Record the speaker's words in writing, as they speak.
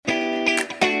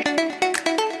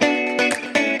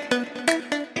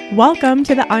Welcome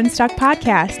to the Unstuck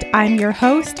Podcast. I'm your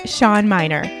host, Shawn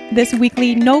Miner. This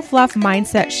weekly no-fluff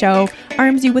mindset show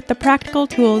arms you with the practical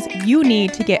tools you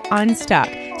need to get unstuck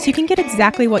so you can get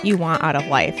exactly what you want out of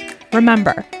life.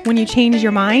 Remember, when you change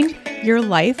your mind, your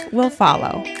life will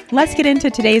follow. Let's get into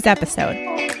today's episode.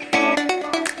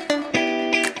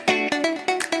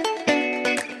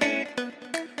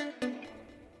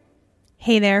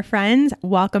 Hey there, friends.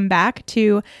 Welcome back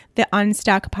to the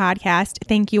Unstuck Podcast.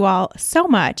 Thank you all so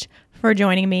much for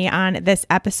joining me on this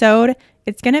episode.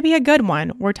 It's going to be a good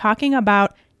one. We're talking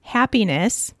about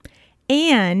happiness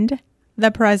and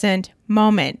the present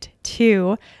moment,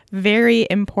 two very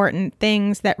important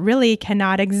things that really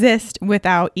cannot exist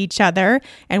without each other,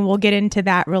 and we'll get into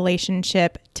that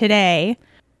relationship today.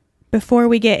 Before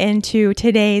we get into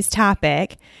today's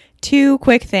topic, two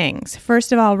quick things.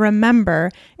 First of all, remember,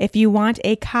 if you want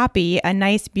a copy, a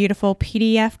nice, beautiful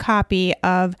PDF copy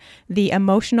of the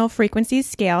emotional frequency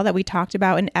scale that we talked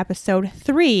about in episode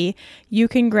 3, you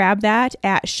can grab that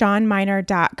at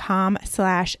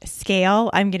shawnminer.com/scale.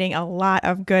 I'm getting a lot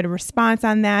of good response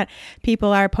on that.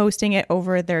 People are posting it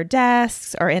over their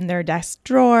desks or in their desk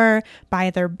drawer, by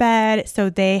their bed,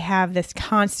 so they have this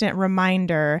constant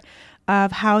reminder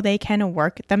of how they can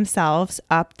work themselves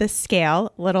up the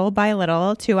scale little by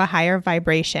little to a higher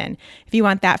vibration. If you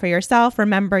want that for yourself,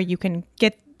 remember you can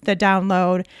get the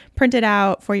download, print it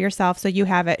out for yourself so you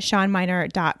have it,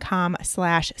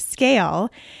 shawnminer.com/scale.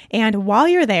 And while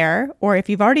you're there, or if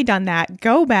you've already done that,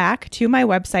 go back to my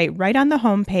website right on the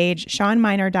homepage,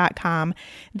 shawnminer.com.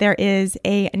 There is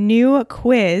a new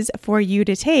quiz for you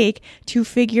to take to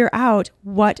figure out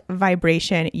what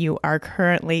vibration you are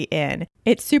currently in.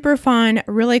 It's super fun,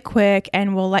 really quick,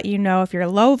 and will let you know if you're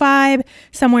low vibe,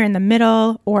 somewhere in the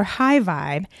middle, or high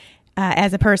vibe.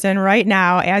 As a person right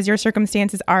now, as your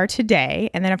circumstances are today,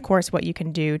 and then of course what you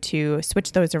can do to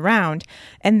switch those around.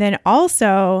 And then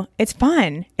also, it's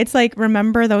fun. It's like,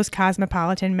 remember those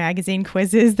Cosmopolitan magazine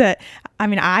quizzes that,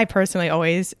 I personally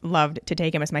always loved to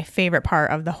take them. It's my favorite part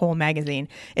of the whole magazine.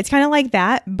 It's kind of like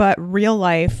that, but real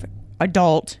life,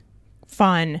 adult,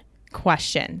 fun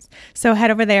questions. So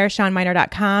head over there,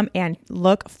 shawnminer.com, and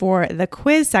look for the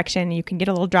quiz section. You can get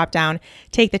a little drop down,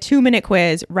 take the 2-minute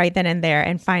quiz right then and there,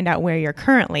 and find out where you're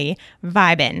currently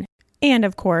vibing. And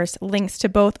of course, links to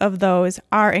both of those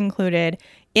are included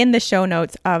in the show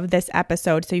notes of this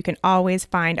episode, so you can always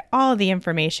find all the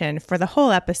information for the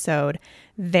whole episode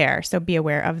there. So be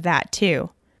aware of that too.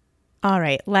 All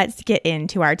right, let's get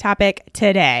into our topic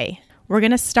today. We're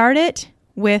going to start it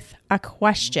with a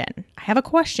question. I have a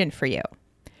question for you.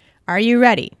 Are you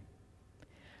ready?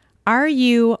 Are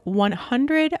you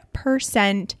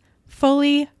 100%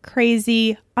 fully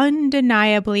crazy,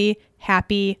 undeniably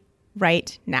happy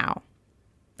right now?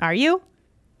 Are you?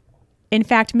 In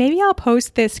fact, maybe I'll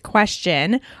post this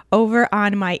question over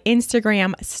on my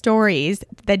Instagram stories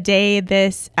the day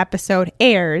this episode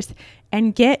airs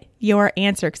and get your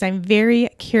answer, because I'm very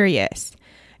curious.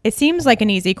 It seems like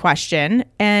an easy question,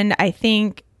 and I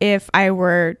think if I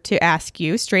were to ask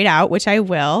you straight out, which I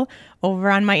will,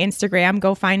 over on my Instagram,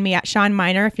 go find me at Shawn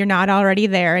Miner if you're not already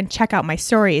there, and check out my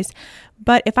stories.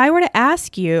 But if I were to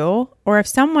ask you, or if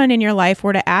someone in your life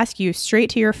were to ask you straight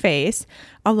to your face,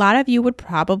 a lot of you would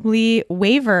probably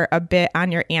waver a bit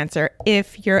on your answer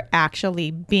if you're actually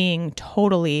being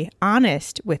totally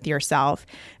honest with yourself.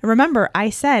 Remember, I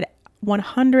said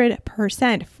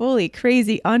 100% fully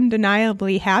crazy,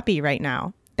 undeniably happy right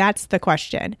now. That's the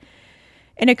question.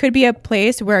 And it could be a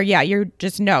place where, you're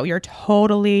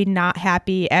totally not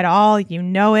happy at all. You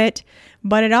know it.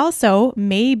 But it also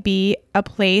may be a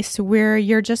place where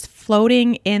you're just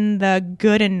floating in the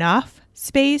good enough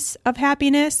space of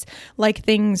happiness, like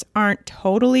things aren't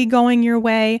totally going your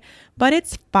way, but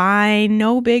it's fine,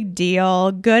 no big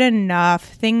deal, good enough.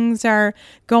 Things are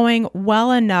going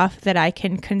well enough that I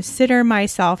can consider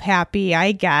myself happy,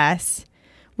 I guess.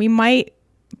 We might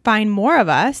find more of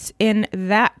us in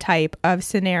that type of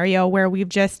scenario where we've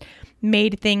just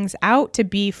made things out to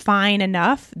be fine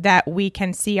enough that we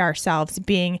can see ourselves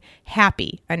being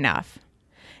happy enough.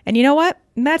 And you know what?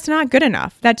 That's not good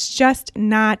enough. That's just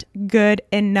not good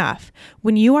enough.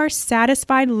 When you are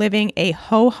satisfied living a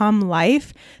ho-hum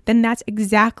life, then that's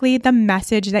exactly the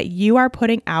message that you are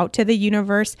putting out to the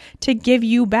universe to give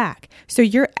you back. So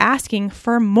you're asking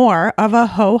for more of a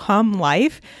ho-hum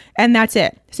life, and that's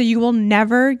it. So you will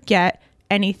never get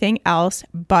anything else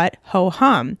but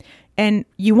ho-hum. And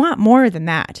you want more than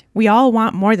that. We all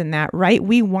want more than that, right?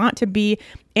 We want to be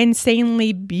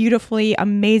insanely, beautifully,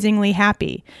 amazingly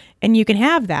happy. And you can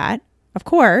have that. Of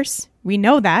course, we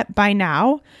know that by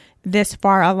now, this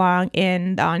far along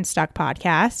in the Unstuck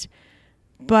podcast.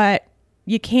 But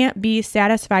You can't be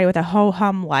satisfied with a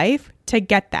ho-hum life to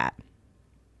get that.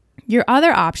 Your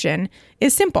other option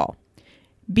is simple.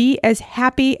 Be as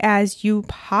happy as you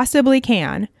possibly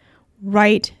can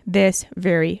right this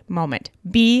very moment.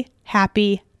 Be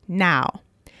happy now.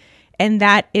 And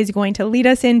that is going to lead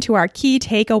us into our key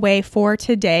takeaway for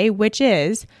today, which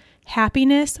is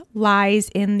happiness lies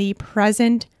in the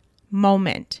present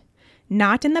moment,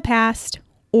 not in the past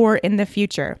or in the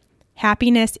future.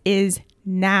 Happiness is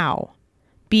now.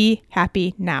 Be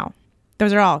happy now.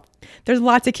 There's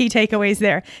lots of key takeaways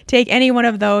there. Take any one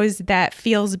of those that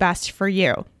feels best for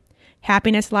you.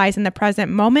 Happiness lies in the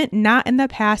present moment, not in the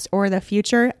past or the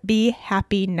future. Be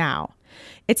happy now.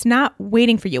 It's not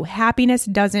waiting for you. Happiness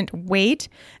doesn't wait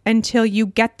until you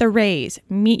get the raise,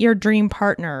 meet your dream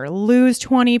partner, lose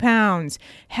 20 pounds,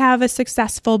 have a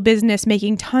successful business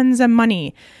making tons of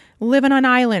money, live on an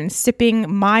island sipping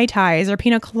Mai Tais or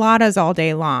pina coladas all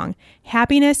day long.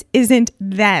 Happiness isn't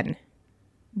then.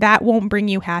 That won't bring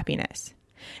you happiness.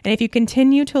 And if you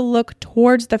continue to look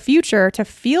towards the future to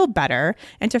feel better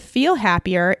and to feel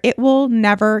happier, it will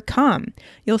never come.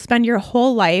 You'll spend your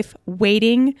whole life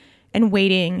waiting and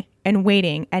waiting and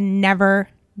waiting and never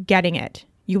getting it.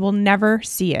 You will never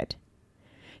see it.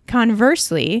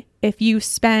 Conversely, if you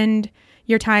spend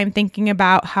your time thinking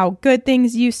about how good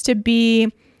things used to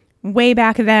be, way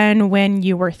back then when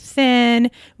you were thin,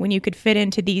 when you could fit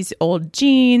into these old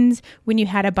jeans, when you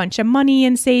had a bunch of money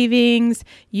in savings,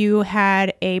 you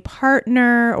had a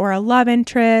partner or a love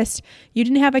interest, you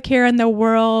didn't have a care in the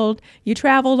world, you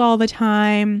traveled all the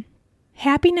time.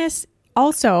 Happiness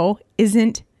also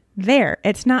isn't there.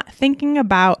 It's not thinking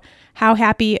about how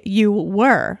happy you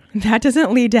were. That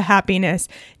doesn't lead to happiness.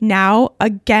 Now,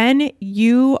 again,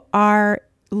 you are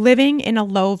living in a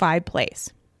low vibe place.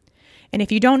 And if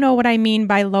you don't know what I mean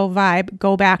by low vibe,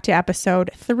 go back to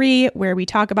episode 3 where we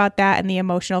talk about that and the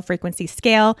emotional frequency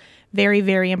scale. Very,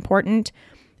 very important.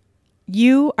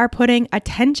 You are putting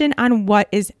attention on what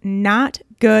is not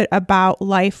good about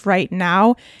life right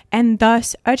now and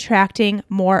thus attracting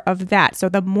more of that. So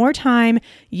the more time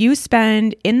you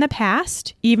spend in the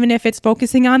past, even if it's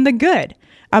focusing on the good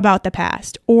about the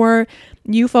past, or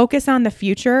you focus on the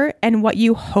future and what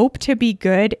you hope to be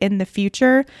good in the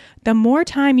future, the more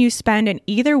time you spend in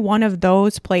either one of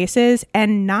those places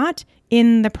and not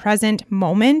in the present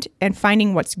moment and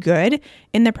finding what's good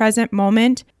in the present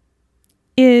moment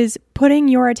is putting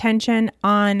your attention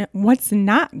on what's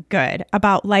not good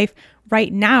about life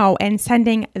right now and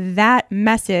sending that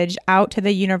message out to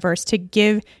the universe to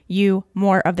give you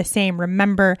more of the same.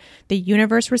 Remember, the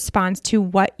universe responds to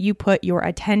what you put your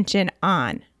attention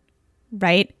on,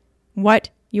 right? What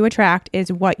you attract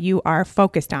is what you are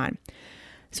focused on.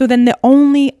 So then the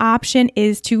only option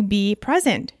is to be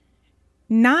present.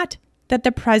 Not that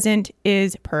the present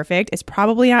is perfect. It's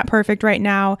probably not perfect right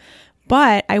now,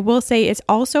 but I will say it's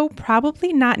also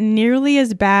probably not nearly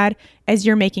as bad as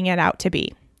you're making it out to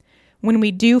be. When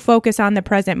we do focus on the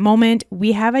present moment,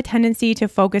 we have a tendency to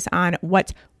focus on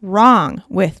what's wrong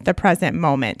with the present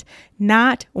moment,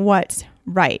 not what's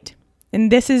right.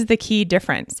 And this is the key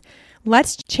difference.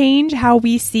 Let's change how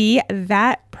we see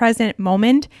that present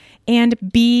moment and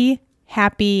be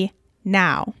happy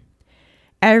now.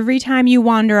 Every time you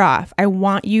wander off, I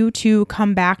want you to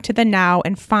come back to the now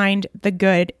and find the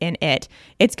good in it.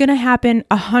 It's going to happen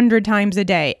 100 times a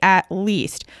day, at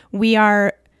least. We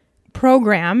are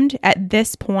programmed at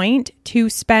this point to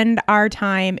spend our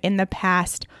time in the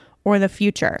past or the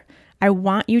future. I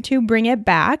want you to bring it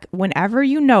back whenever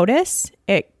you notice.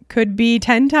 It could be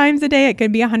 10 times a day. It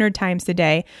could be 100 times a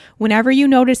day. Whenever you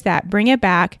notice that, bring it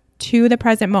back to the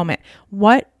present moment.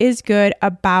 What is good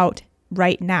about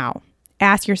right now?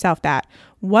 Ask yourself that.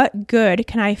 What good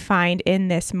can I find in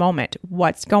this moment?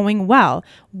 What's going well?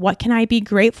 What can I be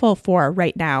grateful for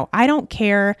right now? I don't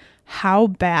care how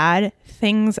bad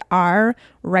things are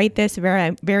right this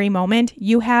very moment.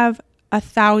 You have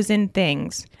 1,000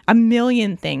 things,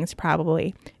 1,000,000 things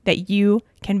probably that you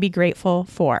can be grateful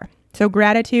for. So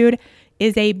gratitude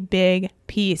is a big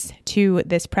piece to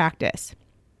this practice.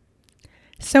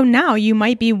 So now you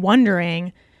might be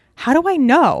wondering, how do I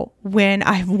know when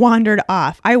I've wandered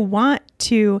off? I want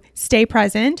to stay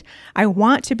present. I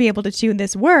want to be able to do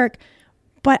this work,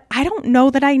 but I don't know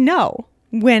that I know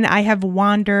when I have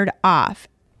wandered off.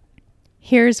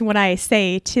 Here's what I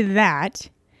say to that.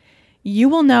 You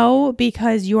will know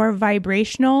because your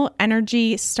vibrational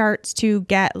energy starts to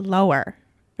get lower.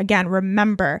 Again,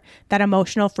 remember that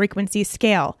emotional frequency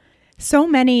scale. So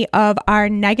many of our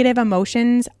negative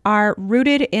emotions are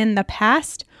rooted in the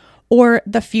past or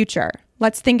the future.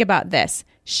 Let's think about this.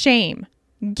 Shame,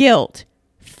 guilt,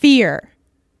 fear,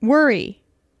 worry.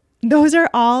 Those are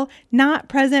all not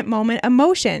present moment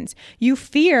emotions. You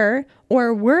fear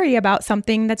or worry about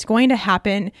something that's going to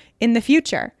happen in the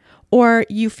future, or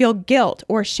you feel guilt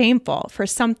or shameful for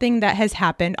something that has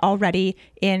happened already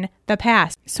in the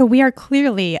past. So we are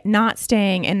clearly not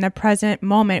staying in the present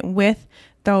moment with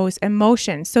those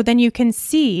emotions. So then you can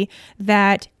see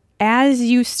that as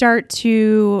you start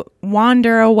to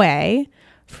wander away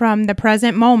from the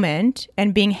present moment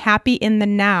and being happy in the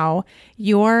now,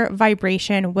 your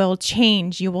vibration will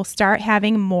change. You will start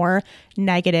having more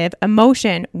negative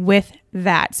emotion with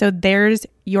that. So there's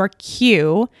your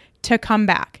cue to come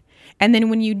back. And then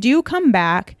when you do come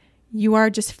back, you are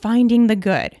just finding the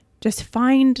good. Just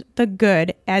find the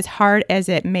good, as hard as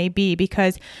it may be,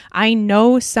 because I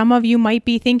know some of you might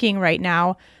be thinking right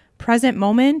now, present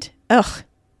moment,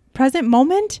 present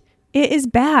moment? It is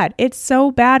bad. It's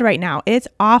so bad right now. It's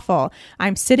awful.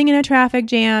 I'm sitting in a traffic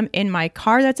jam in my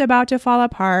car that's about to fall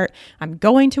apart. I'm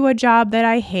going to a job that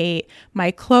I hate.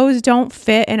 My clothes don't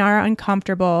fit and are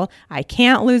uncomfortable. I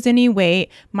can't lose any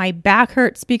weight. My back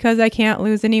hurts because I can't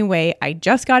lose any weight. I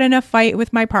just got in a fight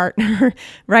with my partner,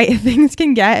 right? Things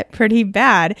can get pretty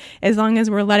bad as long as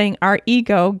we're letting our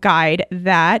ego guide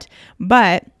that.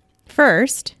 But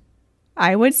first,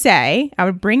 I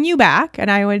would bring you back and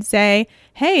I would say,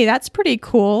 hey, that's pretty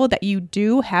cool that you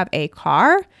do have a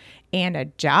car and a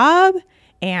job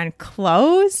and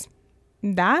clothes.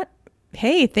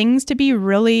 Things to be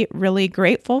really, really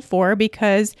grateful for,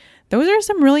 because those are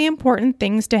some really important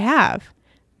things to have.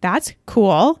 That's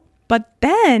cool. But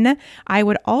then I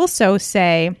would also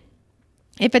say,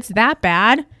 if it's that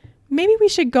bad, maybe we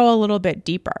should go a little bit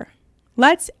deeper.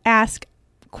 Let's ask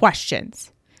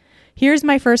questions. Here's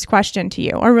my first question to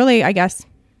you, or really, I guess,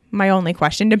 my only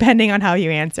question, depending on how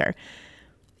you answer.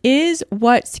 Is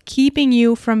what's keeping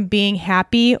you from being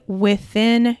happy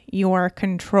within your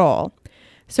control?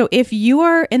 So if you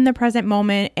are in the present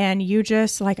moment and you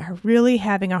just are really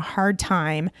having a hard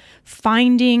time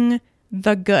finding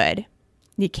the good,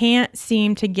 you can't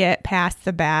seem to get past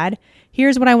the bad,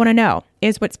 here's what I want to know.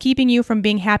 Is what's keeping you from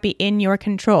being happy in your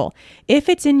control? If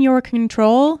it's in your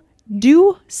control,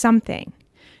 do something.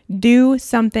 Do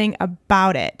something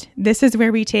about it. This is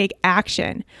where we take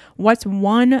action. What's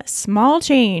one small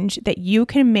change that you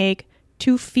can make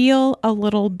to feel a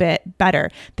little bit better?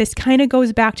 This kind of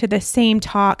goes back to the same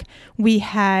talk we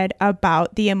had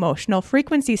about the emotional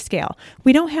frequency scale.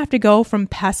 We don't have to go from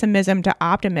pessimism to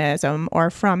optimism or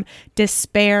from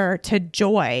despair to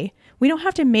joy. We don't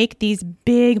have to make these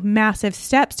big, massive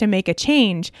steps to make a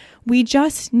change. We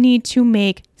just need to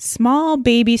make small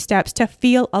baby steps to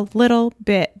feel a little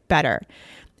bit better.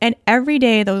 And every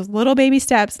day, those little baby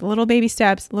steps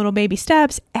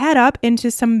add up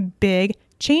into some big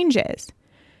changes.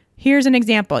 Here's an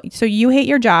example. So you hate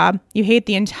your job. You hate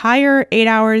the entire 8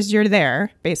 hours you're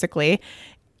there, basically.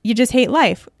 You just hate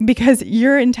life because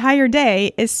your entire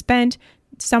day is spent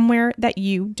somewhere that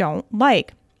you don't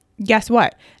like. Guess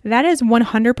what? That is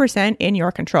 100% in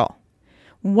your control.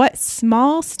 What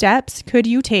small steps could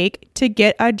you take to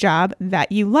get a job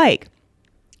that you like?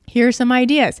 Here's some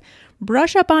ideas.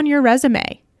 Brush up on your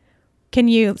resume. Can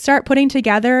you start putting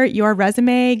together your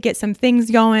resume, get some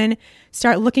things going,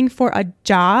 start looking for a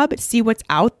job, see what's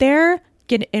out there,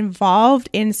 get involved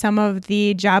in some of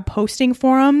the job posting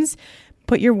forums,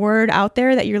 put your word out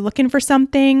there that you're looking for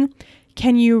something.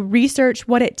 Can you research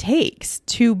what it takes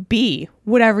to be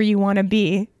whatever you want to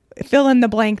be? Fill in the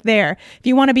blank there. If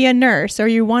you want to be a nurse or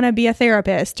you want to be a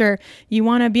therapist or you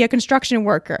want to be a construction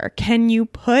worker, can you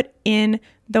put in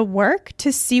the work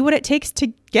to see what it takes to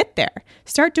get there?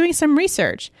 Start doing some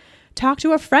research. Talk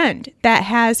to a friend that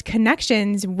has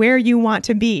connections where you want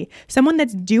to be, someone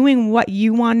that's doing what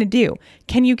you want to do.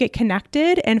 Can you get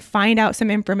connected and find out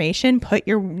some information, put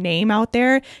your name out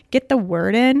there, get the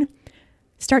word in?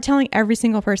 Start telling every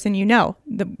single person you know,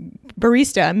 the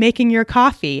barista making your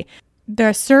coffee,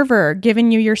 the server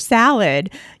giving you your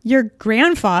salad, your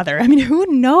grandfather. I mean, who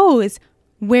knows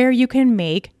where you can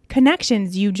make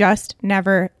connections? You just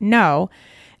never know.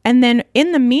 And then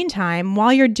in the meantime,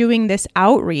 while you're doing this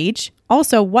outreach,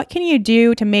 also, what can you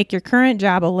do to make your current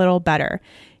job a little better?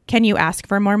 Can you ask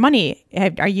for more money?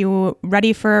 Are you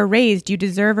ready for a raise? Do you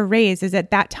deserve a raise? Is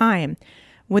it that time?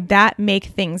 Would that make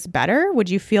things better? Would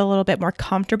you feel a little bit more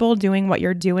comfortable doing what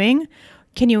you're doing?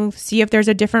 Can you see if there's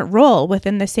a different role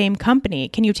within the same company?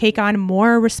 Can you take on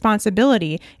more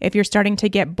responsibility if you're starting to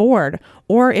get bored?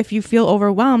 Or if you feel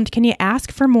overwhelmed, can you ask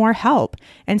for more help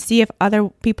and see if other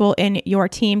people in your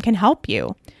team can help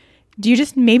you? Do you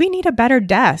just maybe need a better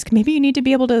desk? Maybe you need to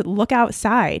be able to look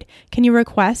outside. Can you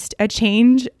request a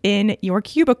change in your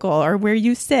cubicle or where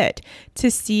you sit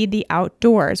to see the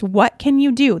outdoors? What can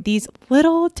you do? These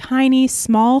little tiny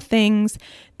small things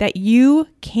that you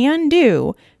can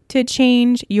do to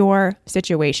change your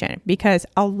situation, because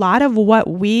a lot of what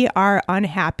we are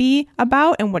unhappy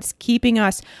about and what's keeping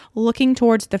us looking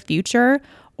towards the future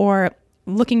or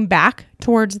looking back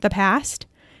towards the past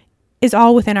is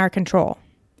all within our control,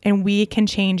 and we can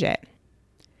change it.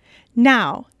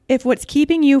 Now, if what's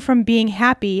keeping you from being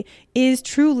happy is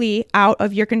truly out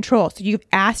of your control, so you've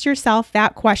asked yourself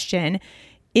that question,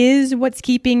 is what's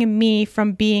keeping me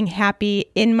from being happy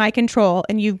in my control?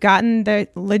 And you've gotten the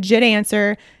legit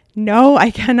answer, no,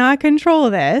 I cannot control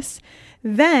this.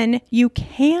 Then you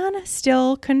can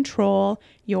still control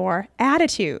your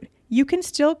attitude. You can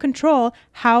still control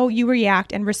how you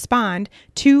react and respond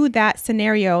to that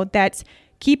scenario that's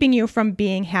keeping you from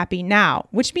being happy now,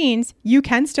 which means you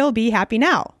can still be happy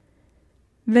now.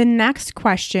 The next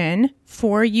question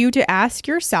for you to ask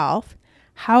yourself,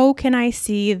 how can I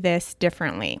see this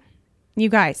differently? You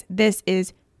guys, this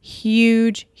is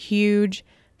huge, huge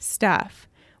stuff.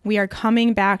 We are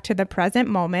coming back to the present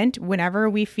moment whenever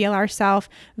we feel ourselves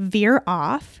veer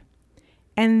off.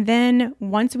 And then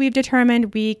once we've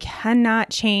determined we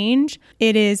cannot change,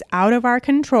 it is out of our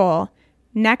control.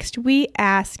 Next, we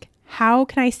ask, how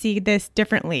can I see this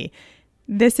differently?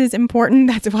 This is important.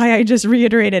 That's why I just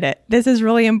reiterated it. This is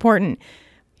really important.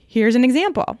 Here's an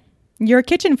example. Your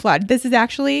kitchen flood. This is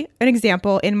actually an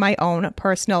example in my own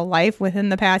personal life within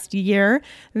the past year.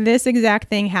 This exact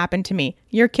thing happened to me.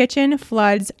 Your kitchen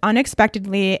floods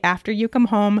unexpectedly after you come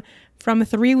home from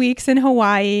 3 weeks in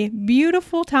Hawaii.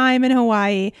 Beautiful time in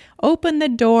Hawaii. Open the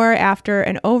door after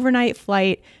an overnight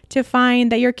flight to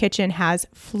find that your kitchen has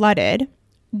flooded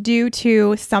due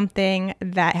to something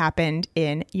that happened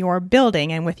in your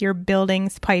building and with your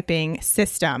building's piping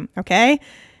system. Okay?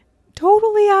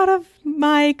 Totally out of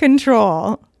my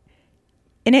control.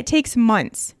 And it takes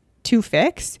months to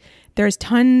fix. There's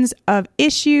tons of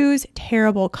issues,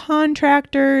 terrible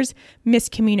contractors,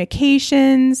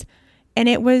 miscommunications, and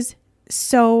it was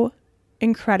so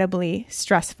incredibly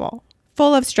stressful,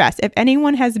 full of stress. If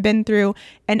anyone has been through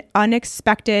an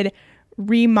unexpected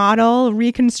remodel,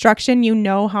 reconstruction, you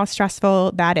know how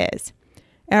stressful that is.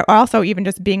 Also, even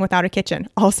just being without a kitchen,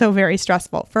 also very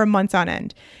stressful for months on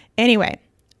end. Anyway,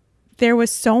 there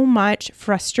was so much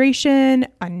frustration,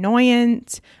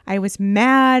 annoyance. I was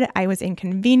mad. I was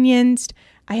inconvenienced.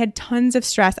 I had tons of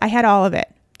stress. I had all of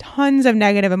it. Tons of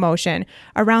negative emotion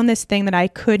around this thing that I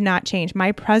could not change.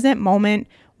 My present moment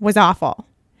was awful.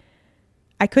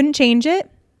 I couldn't change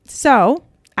it. So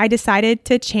I decided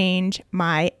to change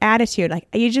my attitude. Like,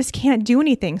 you just can't do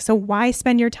anything. So why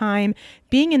spend your time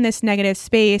being in this negative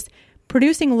space,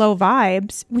 producing low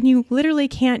vibes when you literally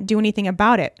can't do anything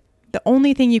about it? The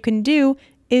only thing you can do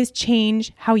is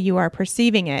change how you are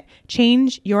perceiving it.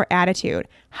 Change your attitude.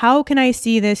 How can I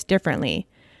see this differently?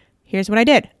 Here's what I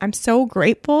did. I'm so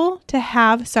grateful to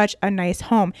have such a nice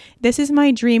home. This is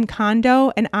my dream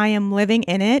condo and I am living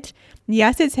in it.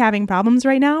 Yes, it's having problems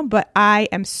right now, but I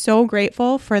am so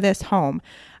grateful for this home.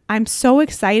 I'm so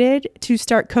excited to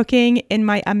start cooking in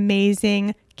my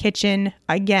amazing kitchen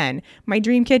again. My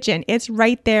dream kitchen. It's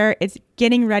right there. It's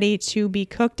getting ready to be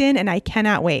cooked in and I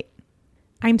cannot wait.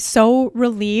 I'm so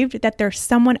relieved that there's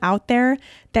someone out there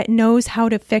that knows how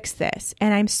to fix this,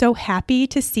 and I'm so happy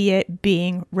to see it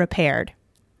being repaired.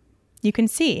 You can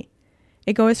see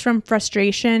it goes from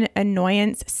frustration,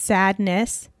 annoyance,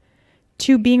 sadness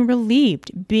to being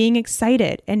relieved, being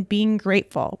excited, and being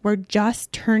grateful. We're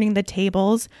just turning the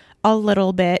tables a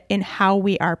little bit in how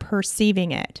we are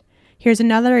perceiving it. Here's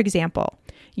another example.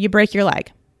 You break your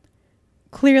leg.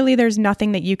 Clearly, there's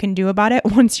nothing that you can do about it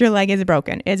once your leg is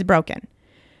broken. It's broken.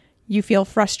 You feel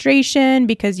frustration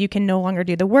because you can no longer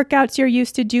do the workouts you're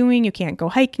used to doing. You can't go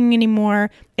hiking anymore.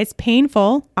 It's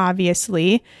painful,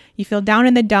 obviously. You feel down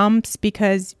in the dumps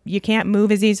because you can't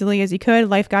move as easily as you could.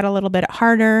 Life got a little bit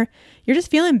harder. You're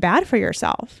just feeling bad for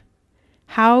yourself.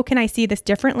 How can I see this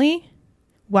differently?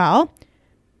 Well,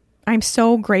 I'm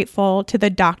so grateful to the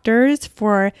doctors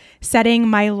for setting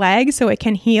my leg so it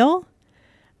can heal.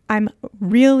 I'm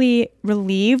really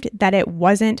relieved that it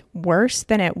wasn't worse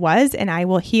than it was and I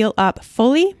will heal up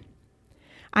fully.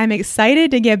 I'm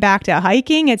excited to get back to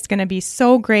hiking. It's going to be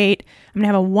so great. I'm going to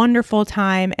have a wonderful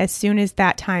time as soon as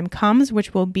that time comes,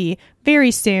 which will be very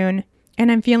soon.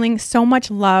 And I'm feeling so much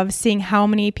love seeing how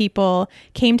many people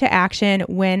came to action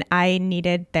when I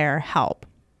needed their help.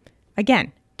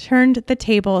 Again, turned the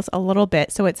tables a little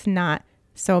bit so it's not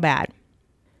so bad.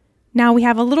 Now we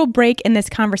have a little break in this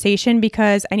conversation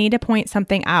because I need to point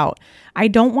something out. I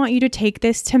don't want you to take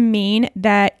this to mean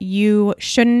that you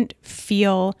shouldn't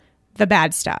feel the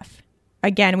bad stuff.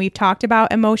 Again, we've talked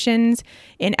about emotions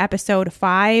in episode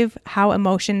 5, how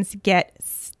emotions get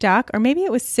stuck, or maybe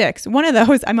it was 6. One of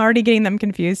those, I'm already getting them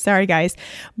confused. Sorry, guys.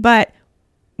 But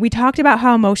we talked about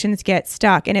how emotions get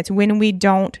stuck, and it's when we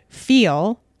don't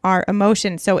feel our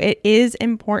emotions. So it is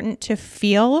important to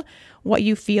feel what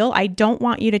you feel. I don't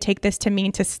want you to take this to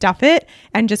mean to stuff it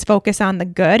and just focus on the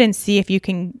good and see if you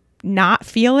can not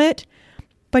feel it.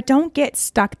 But don't get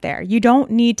stuck there. You don't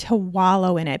need to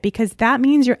wallow in it because that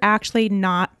means you're actually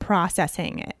not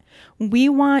processing it. We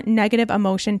want negative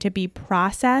emotion to be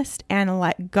processed and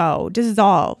let go,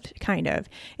 dissolved kind of.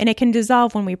 And it can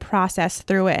dissolve when we process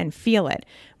through it and feel it.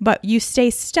 But you stay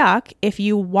stuck if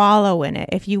you wallow in it,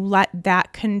 if you let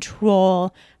that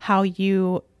control how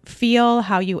you feel,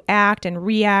 how you act and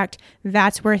react.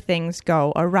 That's where things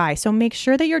go awry. So make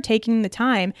sure that you're taking the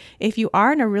time, if you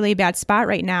are in a really bad spot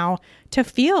right now, to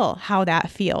feel how that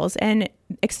feels and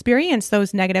experience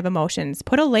those negative emotions.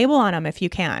 Put a label on them if you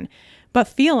can, but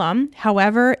feel them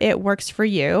however it works for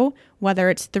you, whether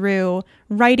it's through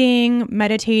writing,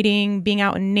 meditating, being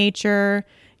out in nature,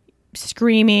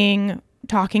 screaming,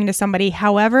 talking to somebody,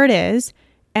 however it is,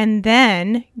 and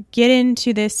then get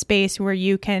into this space where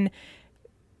you can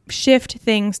shift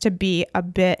things to be a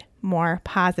bit more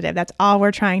positive. That's all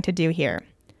we're trying to do here.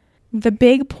 The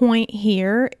big point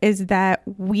here is that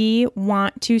we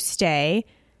want to stay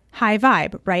high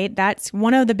vibe, right? That's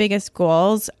one of the biggest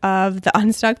goals of the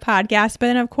Unstuck podcast, but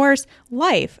then of course,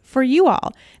 life for you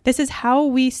all. This is how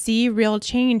we see real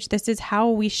change. This is how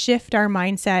we shift our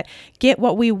mindset, get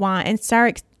what we want, and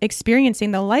start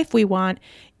experiencing the life we want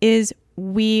is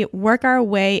we work our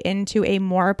way into a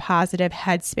more positive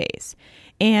headspace.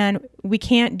 And we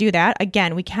can't do that.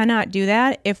 Again, we cannot do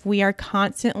that if we are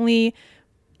constantly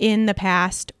in the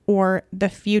past or the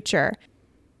future.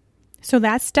 So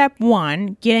that's step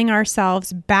 1, getting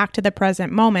ourselves back to the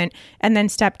present moment. And then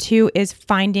step 2 is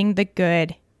finding the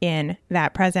good in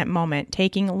that present moment,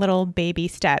 taking little baby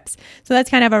steps. So that's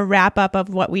kind of a wrap up of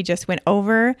what we just went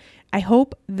over. I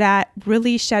hope that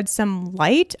really sheds some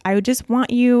light. I would just want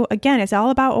you, again, it's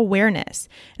all about awareness.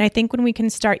 And I think when we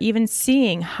can start even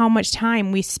seeing how much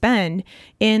time we spend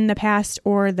in the past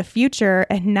or the future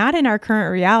and not in our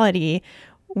current reality,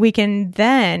 we can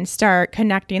then start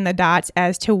connecting the dots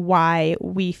as to why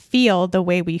we feel the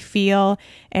way we feel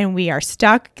and we are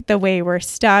stuck the way we're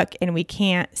stuck and we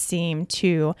can't seem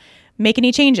to make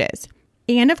any changes.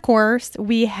 And of course,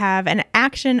 we have an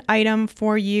action item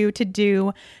for you to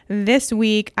do this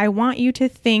week. I want you to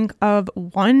think of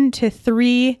 1 to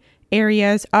 3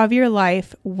 areas of your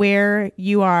life where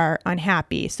you are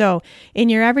unhappy. So in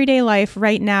your everyday life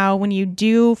right now, when you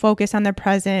do focus on the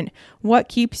present, what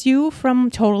keeps you from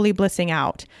totally blissing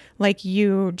out? Like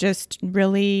you just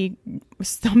really,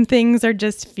 some things are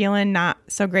just feeling not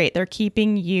so great. They're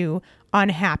keeping you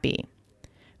unhappy.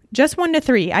 Just 1 to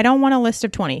 3. I don't want a list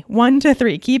of 20. 1 to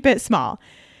 3. Keep it small.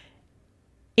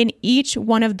 In each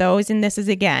one of those, and this is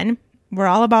again, we're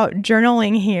all about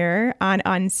journaling here on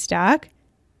Unstuck.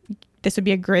 This would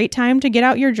be a great time to get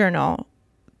out your journal.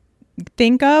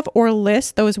 Think of or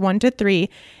list those 1 to 3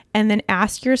 and then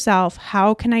ask yourself,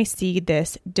 how can I see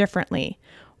this differently?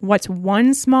 What's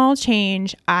one small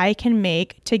change I can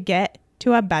make to get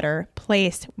to a better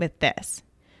place with this?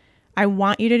 I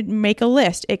want you to make a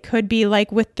list. It could be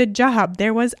like with the job.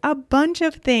 There was a bunch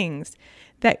of things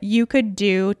that you could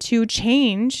do to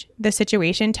change the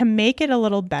situation, to make it a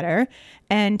little better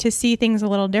and to see things a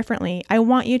little differently. I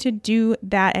want you to do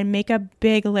that and make a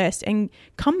big list and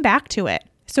come back to it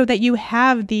so that you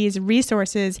have these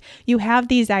resources, you have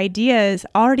these ideas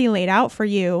already laid out for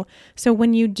you. So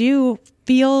when you do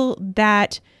feel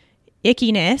that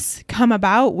ickiness come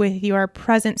about with your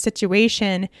present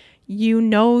situation, you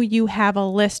know you have a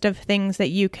list of things that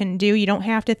you can do. You don't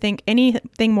have to think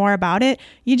anything more about it.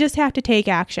 You just have to take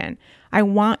action. I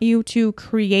want you to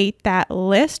create that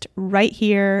list right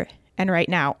here and right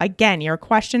now. Again, your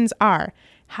questions are,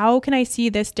 how can I see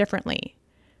this differently?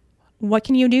 What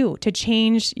can you do to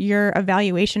change your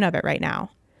evaluation of it right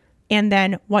now? And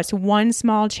then what's one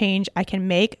small change I can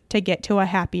make to get to a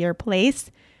happier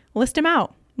place? List them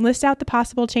out. List out the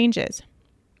possible changes.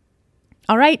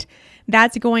 All right,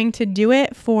 that's going to do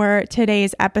it for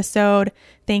today's episode.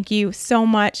 Thank you so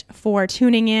much for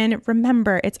tuning in.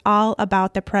 Remember, it's all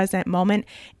about the present moment.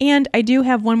 And I do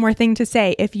have one more thing to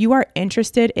say. If you are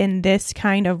interested in this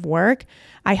kind of work,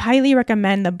 I highly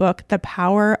recommend the book, The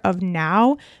Power of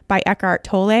Now by Eckhart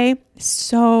Tolle.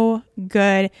 So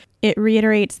good. It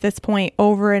reiterates this point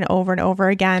over and over and over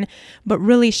again, but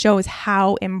really shows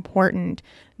how important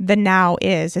the now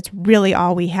is. It's really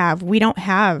all we have. We don't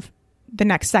have the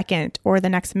next second or the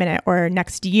next minute or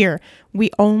next year. We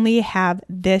only have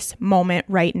this moment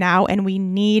right now, and we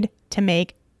need to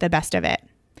make the best of it.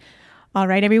 All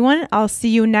right, everyone, I'll see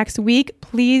you next week.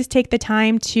 Please take the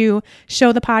time to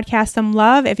show the podcast some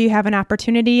love. If you have an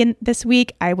opportunity this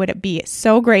week, I would be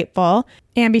so grateful.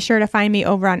 And be sure to find me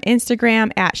over on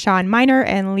Instagram at Shawn Miner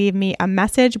and leave me a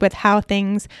message with how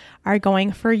things are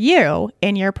going for you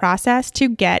in your process to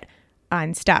get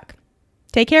unstuck.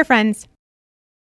 Take care, friends.